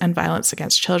abuse, and violence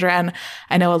against children.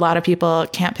 I know a lot of people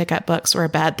can't pick up books where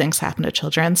bad things happen to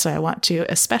children, so I want to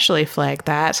especially flag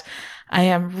that. I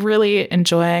am really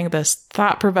enjoying this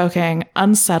thought-provoking,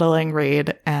 unsettling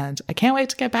read, and I can't wait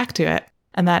to get back to it.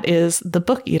 And that is The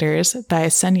Book Eaters by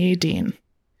Sun-Yi Dean.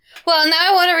 Well, now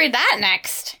I want to read that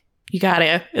next. You got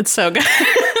it. It's so good.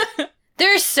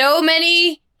 There's so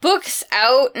many books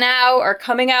out now or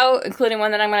coming out, including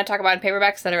one that I'm going to talk about in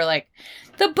paperbacks that are like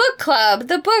the book club,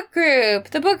 the book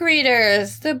group, the book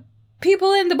readers, the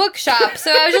people in the bookshop.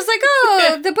 So I was just like,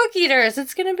 oh, the book eaters.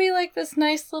 It's going to be like this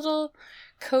nice little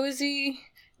cozy.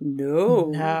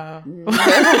 No.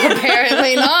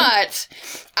 Apparently not.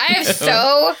 I have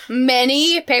so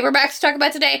many paperbacks to talk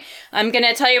about today. I'm going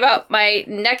to tell you about my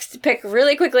next pick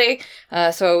really quickly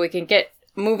so we can get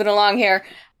moving along here.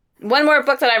 One more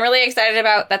book that I'm really excited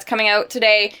about that's coming out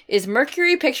today is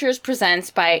Mercury Pictures Presents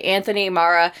by Anthony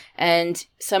Marra. And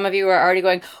some of you are already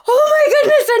going, oh my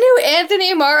goodness, a new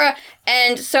Anthony Marra.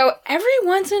 And so every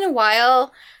once in a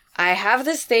while, I have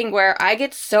this thing where I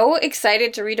get so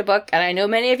excited to read a book, and I know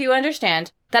many of you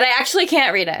understand, that I actually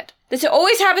can't read it. This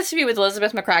always happens to me with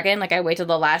Elizabeth McCracken. Like, I wait till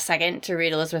the last second to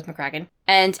read Elizabeth McCracken.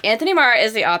 And Anthony Marra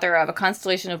is the author of A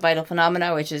Constellation of Vital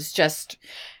Phenomena, which is just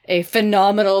a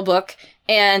phenomenal book,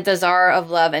 and The Tsar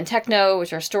of Love and Techno,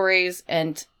 which are stories,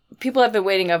 and people have been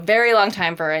waiting a very long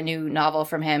time for a new novel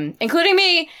from him, including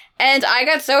me, and I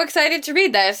got so excited to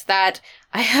read this that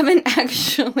I haven't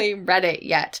actually read it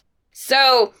yet.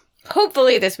 So,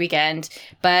 hopefully this weekend,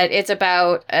 but it's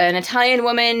about an Italian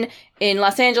woman in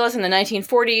Los Angeles in the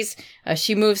 1940s.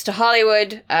 She moves to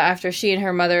Hollywood after she and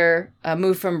her mother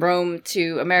move from Rome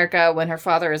to America when her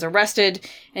father is arrested,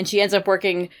 and she ends up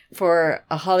working for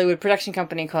a Hollywood production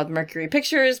company called Mercury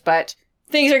Pictures, but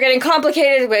things are getting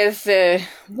complicated with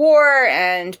war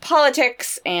and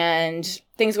politics and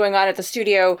things going on at the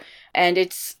studio, and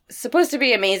it's supposed to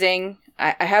be amazing.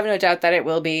 I have no doubt that it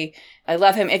will be. I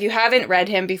love him. If you haven't read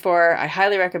him before, I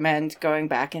highly recommend going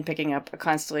back and picking up A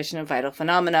Constellation of Vital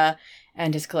Phenomena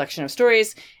and his collection of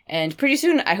stories. And pretty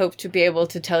soon, I hope to be able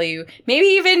to tell you, maybe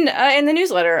even in the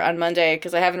newsletter on Monday,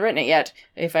 because I haven't written it yet.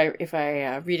 If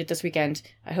I read it this weekend,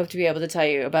 I hope to be able to tell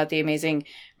you about the amazing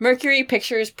Mercury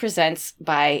Pictures Presents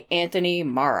by Anthony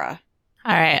Marra.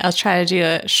 All right, I'll try to do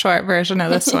a short version of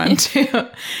this one, too.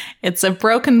 It's A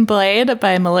Broken Blade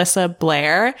by Melissa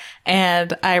Blair,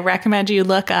 and I recommend you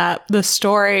look up the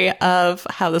story of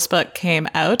how this book came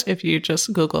out. If you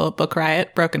just Google Book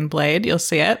Riot Broken Blade, you'll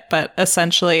see it. But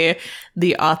essentially,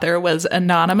 the author was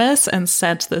anonymous and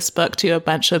sent this book to a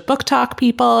bunch of Book Talk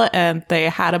people, and they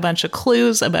had a bunch of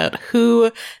clues about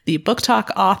who the Book Talk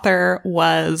author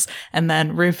was, and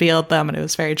then revealed them, and it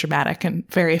was very dramatic and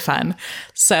very fun.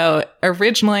 So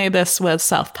originally, this was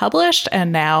self-published,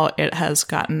 and now it has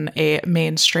gotten a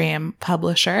mainstream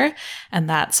publisher, and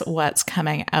that's what's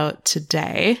coming out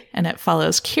today. And it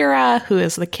follows Kira, who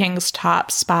is the king's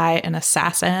top spy and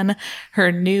assassin.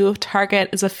 Her new target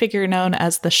is a figure known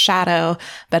as the Shadow,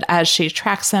 but as she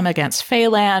tracks him against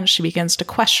Feyland, she begins to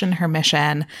question her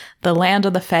mission. The land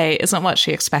of the Fae isn't what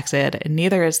she expected, and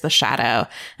neither is the Shadow,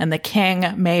 and the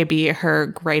king may be her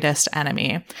greatest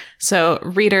enemy. So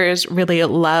readers really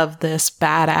love this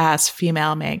badass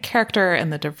female main character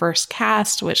and the diverse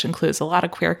cast, which includes a lot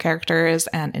of queer characters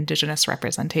and Indigenous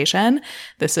representation.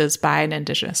 This is by an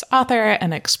Indigenous author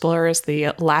and explores the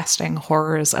lasting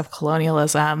horrors of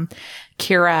colonialism.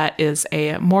 Kira is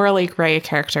a morally gray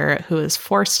character who is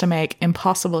forced to make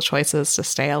impossible choices to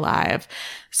stay alive.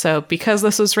 So because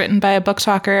this was written by a book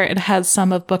talker, it has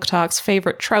some of Book Talk's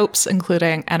favorite tropes,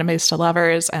 including enemies to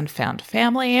lovers and found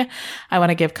family. I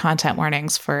want to give content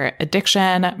warnings for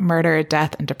addiction, murder,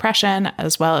 death, and depression,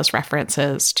 as well as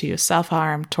references to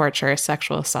self-harm, torture,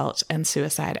 sexual assault, and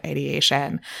suicide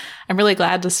ideation. I'm really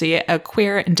glad to see a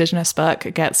queer Indigenous book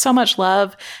get so much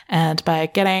love, and by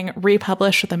getting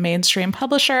republished with a mainstream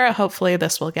publisher, hopefully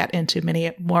this will get into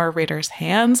many more readers'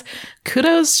 hands.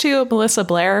 Kudos to Melissa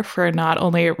Blair for not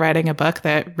only writing a book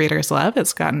that readers love,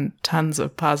 it's gotten tons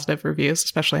of positive reviews,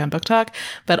 especially on Book Talk,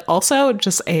 but also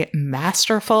just a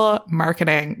masterful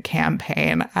marketing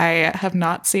campaign. I have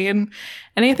not seen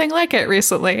anything like it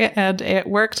recently, and it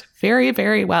worked very,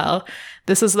 very well.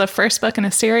 This is the first book in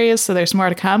a series, so there's more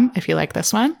to come if you like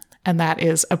this one. and that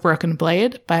is A Broken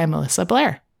Blade by Melissa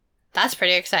Blair. That's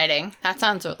pretty exciting. That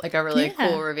sounds like a really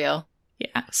cool reveal.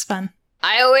 Yeah, it's fun.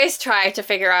 I always try to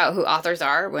figure out who authors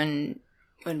are when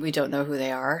we don't know who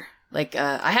they are. Like,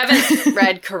 I haven't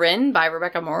read Corinne by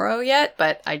Rebecca Morrow yet,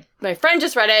 but my friend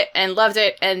just read it and loved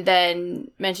it, and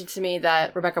then mentioned to me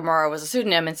that Rebecca Morrow was a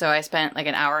pseudonym, and so I spent like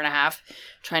an hour and a half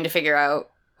trying to figure out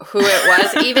who it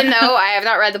was, even though I have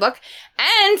not read the book.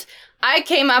 And I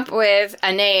came up with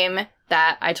a name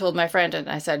that I told my friend, and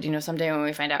I said, someday when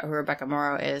we find out who Rebecca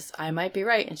Morrow is, I might be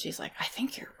right. And she's like, I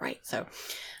think you're right. So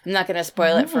I'm not going to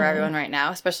spoil it for everyone right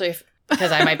now, especially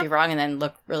because I might be wrong and then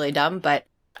look really dumb, but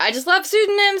I just love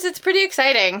pseudonyms. It's pretty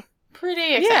exciting.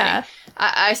 Yeah.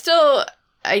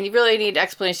 I really need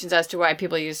explanations as to why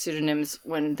people use pseudonyms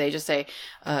when they just say,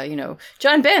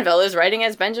 John Banville is writing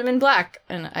as Benjamin Black.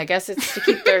 And I guess it's to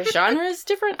keep their genres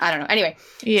different. I don't know. Anyway.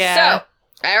 Yeah. So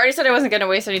I already said I wasn't going to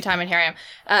waste any time, and here I am.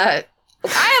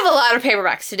 I have a lot of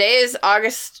paperbacks. Today is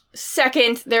August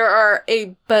 2nd. There are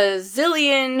a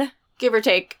bazillion, give or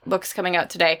take, books coming out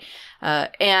today.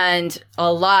 And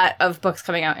a lot of books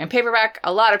coming out in paperback,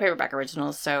 a lot of paperback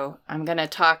originals. So I'm going to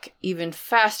talk even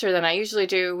faster than I usually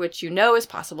do, which is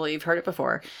possible. You've heard it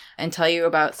before, and tell you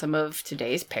about some of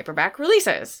today's paperback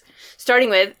releases. Starting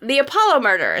with The Apollo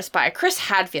Murders by Chris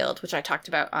Hadfield, which I talked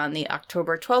about on the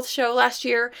October 12th show last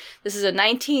year. This is a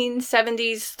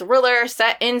 1970s thriller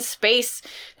set in space.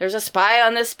 There's a spy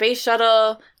on this space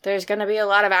shuttle. There's going to be a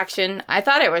lot of action. I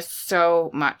thought it was so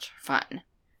much fun.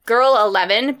 Girl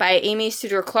 11 by Amy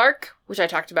Suter Clark, which I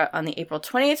talked about on the April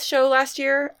 20th show last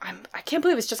year. I can't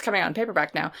believe it's just coming out in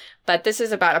paperback now. But this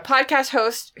is about a podcast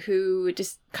host who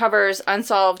covers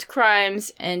unsolved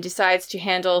crimes and decides to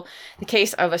handle the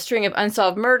case of a string of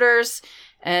unsolved murders.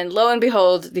 And lo and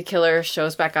behold, the killer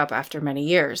shows back up after many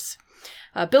years.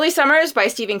 Billy Summers by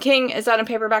Stephen King is out in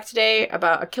paperback today,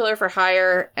 about a killer for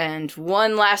hire and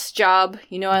one last job.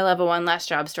 I love a one last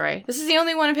job story. This is the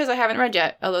only one of his I haven't read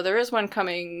yet, although there is one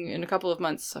coming in a couple of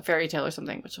months, a fairy tale or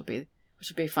something, which will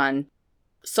be fun.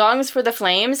 Songs for the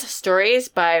Flames, Stories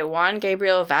by Juan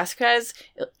Gabriel Vasquez,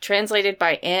 translated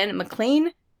by Anne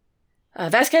McLean.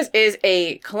 Vasquez is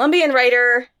a Colombian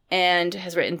writer and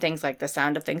has written things like The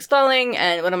Sound of Things Falling,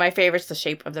 and one of my favorites, The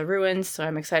Shape of the Ruins, so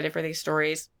I'm excited for these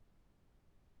stories.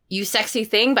 You Sexy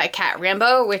Thing by Kat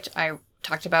Rambo, which I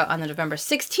talked about on the November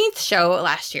 16th show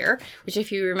last year, which,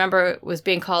 if you remember, was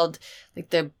being called like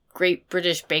the Great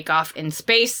British Bake Off in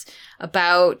Space,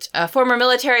 about a former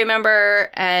military member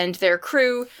and their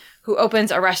crew who opens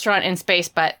a restaurant in space,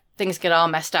 but things get all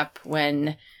messed up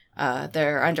when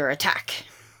they're under attack.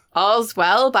 All's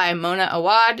Well by Mona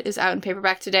Awad is out in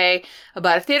paperback today,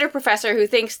 about a theater professor who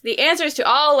thinks the answers to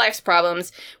all life's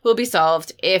problems will be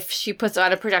solved if she puts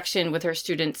on a production with her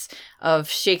students of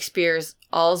Shakespeare's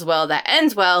All's Well That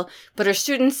Ends Well, but her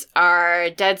students are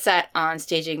dead set on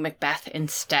staging Macbeth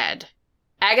instead.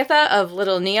 Agatha of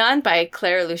Little Neon by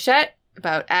Claire Luchette,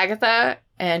 about Agatha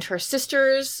and her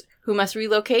sisters who must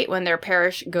relocate when their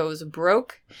parish goes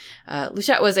broke.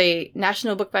 Luchette was a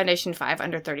National Book Foundation 5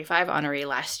 Under 35 honoree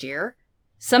last year.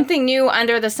 Something New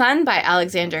Under the Sun by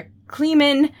Alexandra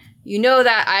Kleeman. You know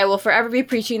that I will forever be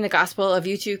preaching the gospel of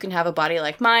You Too Can Have a Body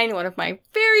Like Mine, one of my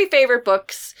very favorite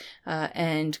books.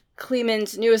 And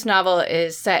Kleeman's newest novel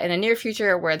is set in a near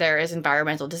future where there is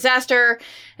environmental disaster,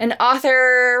 an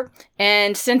author,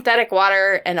 and synthetic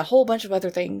water, and a whole bunch of other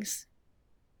things.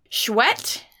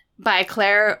 Chouette by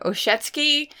Claire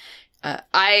Oshetsky.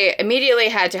 I immediately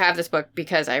had to have this book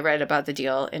because I read about the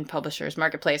deal in Publishers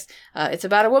Marketplace. It's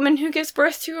about a woman who gives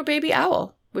birth to a baby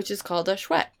owl, which is called a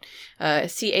chouette.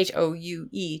 Chouette.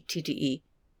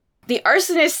 The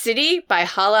Arsonist City by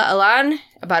Hala Alan,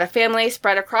 about a family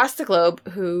spread across the globe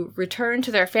who return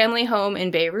to their family home in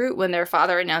Beirut when their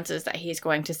father announces that he's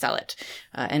going to sell it.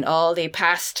 And all the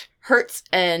past hurts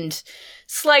and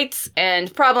slights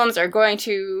and problems are going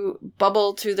to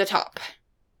bubble to the top.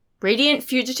 Radiant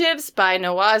Fugitives by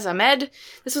Nawaz Ahmed.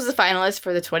 This was a finalist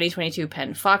for the 2022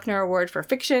 PEN Faulkner Award for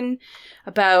Fiction,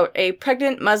 about a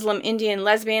pregnant Muslim Indian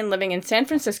lesbian living in San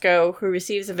Francisco who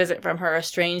receives a visit from her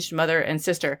estranged mother and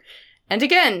sister. And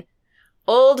again,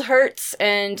 old hurts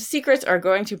and secrets are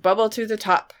going to bubble to the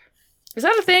top. Is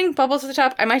that a thing? Bubble to the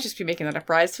top? I might just be making that up.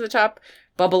 Rise to the top?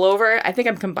 Bubble over? I think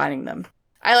I'm combining them.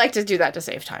 I like to do that to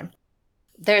save time.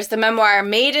 There's the memoir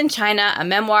Made in China, a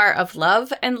memoir of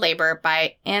love and labor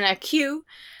by Anna Q,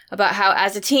 about how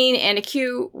as a teen, Anna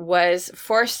Q was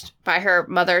forced by her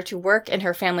mother to work in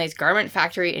her family's garment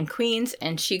factory in Queens,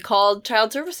 and she called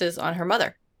child services on her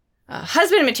mother.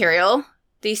 Husband Material,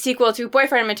 the sequel to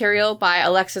Boyfriend Material by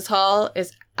Alexis Hall,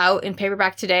 is out in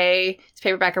paperback today. It's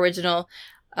paperback original.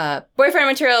 Boyfriend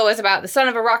Material was about the son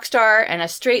of a rock star and a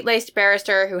straight-laced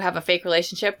barrister who have a fake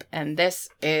relationship, and this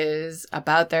is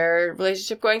about their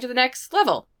relationship going to the next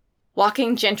level.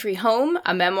 Walking Gentry Home,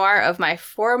 a memoir of my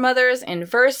foremothers in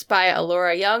verse by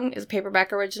Alora Young, is a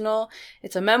paperback original.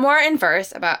 It's a memoir in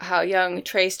verse about how Young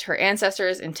traced her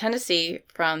ancestors in Tennessee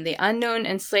from the unknown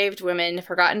enslaved women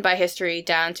forgotten by history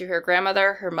down to her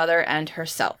grandmother, her mother, and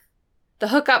herself. The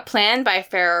Hookup Plan by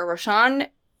Farah Roshan,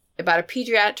 about a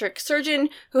pediatric surgeon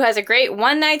who has a great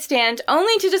one-night stand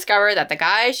only to discover that the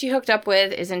guy she hooked up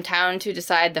with is in town to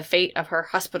decide the fate of her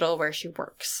hospital where she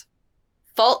works.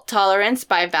 Fault Tolerance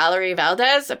by Valerie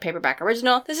Valdez, a paperback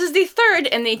original. This is the third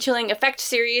in the Chilling Effect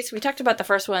series. We talked about the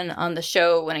first one on the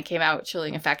show when it came out,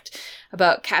 Chilling Effect,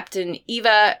 about Captain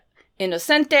Eva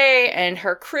Innocente and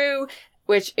her crew,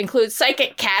 which includes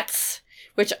psychic cats,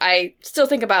 which I still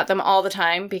think about them all the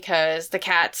time because the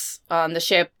cats on the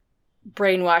ship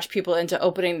brainwash people into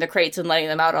opening the crates and letting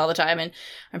them out all the time, and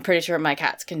I'm pretty sure my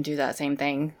cats can do that same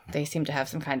thing. They seem to have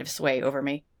some kind of sway over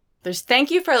me. There's Thank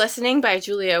You for Listening by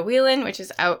Julia Whelan, which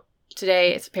is out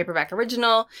today. It's a paperback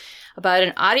original about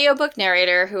an audiobook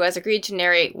narrator who has agreed to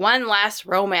narrate one last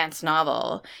romance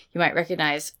novel. You might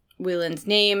recognize Whelan's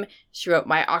name. She wrote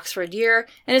My Oxford Year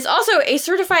and is also a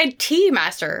certified tea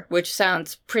master, which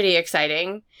sounds pretty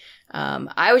exciting.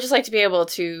 I would just like to be able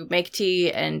to make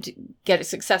tea and get it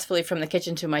successfully from the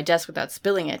kitchen to my desk without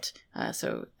spilling it.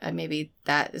 So maybe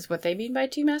that is what they mean by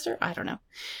tea master. I don't know.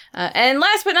 And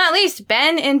last but not least,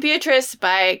 Ben and Beatrice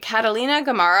by Catalina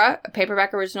Gamarra, a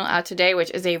paperback original out today,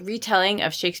 which is a retelling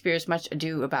of Shakespeare's Much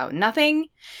Ado About Nothing.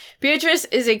 Beatrice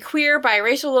is a queer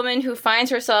biracial woman who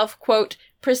finds herself, quote,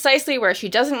 precisely where she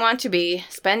doesn't want to be,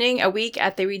 spending a week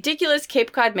at the ridiculous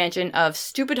Cape Cod mansion of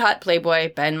stupid hot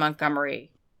playboy Ben Montgomery.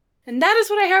 And that is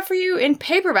what I have for you in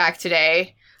paperback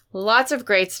today. Lots of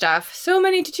great stuff. So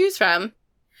many to choose from.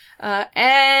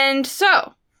 And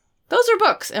so, those are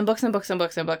books and books and books and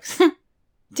books and books.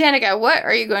 Danica, what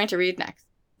are you going to read next?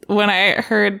 When I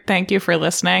heard Thank You for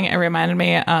Listening, it reminded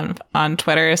me on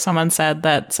Twitter, someone said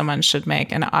that someone should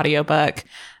make an audiobook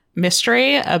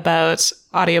mystery about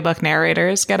audiobook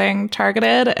narrators getting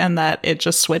targeted, and that it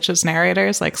just switches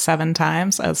narrators like 7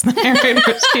 times as the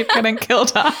narrators keep getting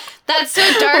killed off. That's so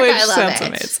dark. Which I love sounds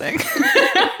amazing.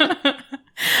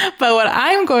 But what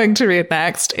I'm going to read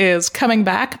next is Coming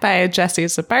Back by Jessie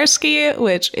Zabarski,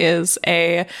 which is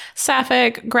a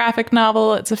sapphic graphic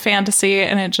novel. It's a fantasy,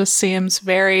 and it just seems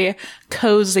very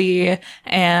cozy.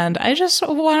 And I just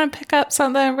want to pick up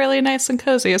something really nice and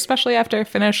cozy, especially after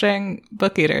finishing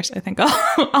Book Eaters. I think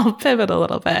I'll pivot a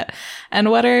little bit.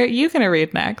 And what are you going to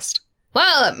read next?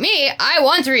 Well, I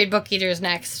want to read Book Eaters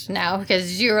next now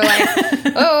because you were like,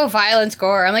 oh, violence,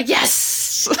 gore. I'm like,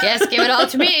 yes, give it all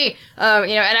to me.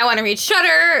 And I want to read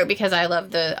Shudder because I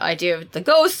love the idea of the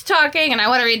ghosts talking, and I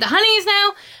want to read The Honeys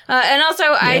now. And also,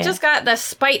 I just got The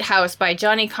Spite House by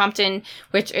Johnny Compton,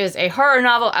 which is a horror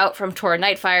novel out from Tor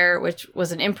Nightfire, which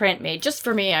was an imprint made just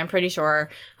for me, I'm pretty sure.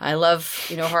 I love,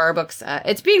 horror books.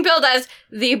 It's being billed as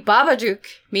The Babadook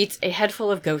meets A Head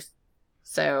Full of Ghosts.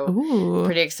 So,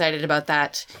 Pretty excited about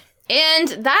that. And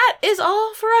that is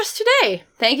all for us today.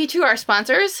 Thank you to our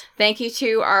sponsors. Thank you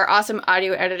to our awesome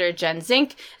audio editor, Jen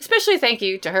Zink. Especially thank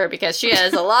you to her because she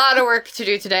has a lot of work to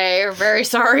do today. We're very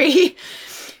sorry.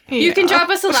 Yeah. You can drop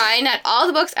us a line at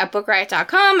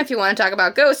allthebooks@bookriot.com if you want to talk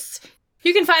about ghosts.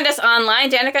 You can find us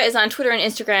online. Danica is on Twitter and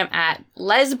Instagram at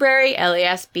Lesbrary,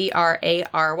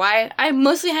 Lesbrary. I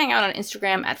mostly hang out on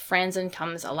Instagram at Franzen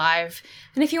Comes Alive.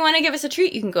 And if you want to give us a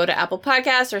treat, you can go to Apple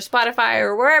Podcasts or Spotify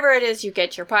or wherever it is you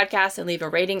get your podcasts and leave a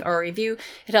rating or a review.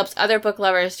 It helps other book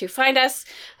lovers to find us.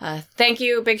 Thank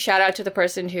you. Big shout out to the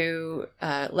person who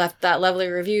left that lovely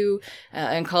review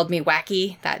and called me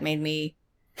wacky. That made me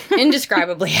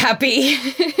indescribably happy.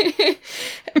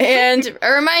 And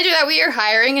a reminder that we are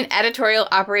hiring an editorial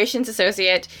operations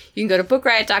associate. You can go to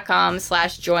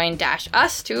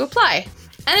bookriot.com/join-us to apply.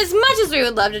 And as much as we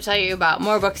would love to tell you about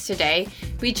more books today,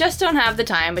 we just don't have the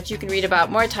time, but you can read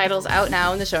about more titles out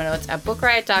now in the show notes at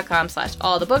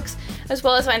bookriot.com/allthebooks, as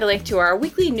well as find a link to our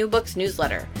weekly new books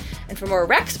newsletter. And for more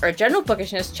recs or general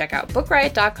bookishness, check out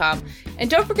bookriot.com. And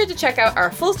don't forget to check out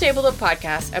our full stable of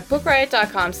podcasts at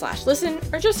bookriot.com/listen,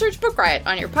 or just search Book Riot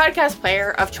on your podcast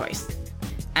player of choice.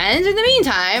 And in the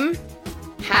meantime,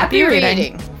 happy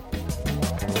reading.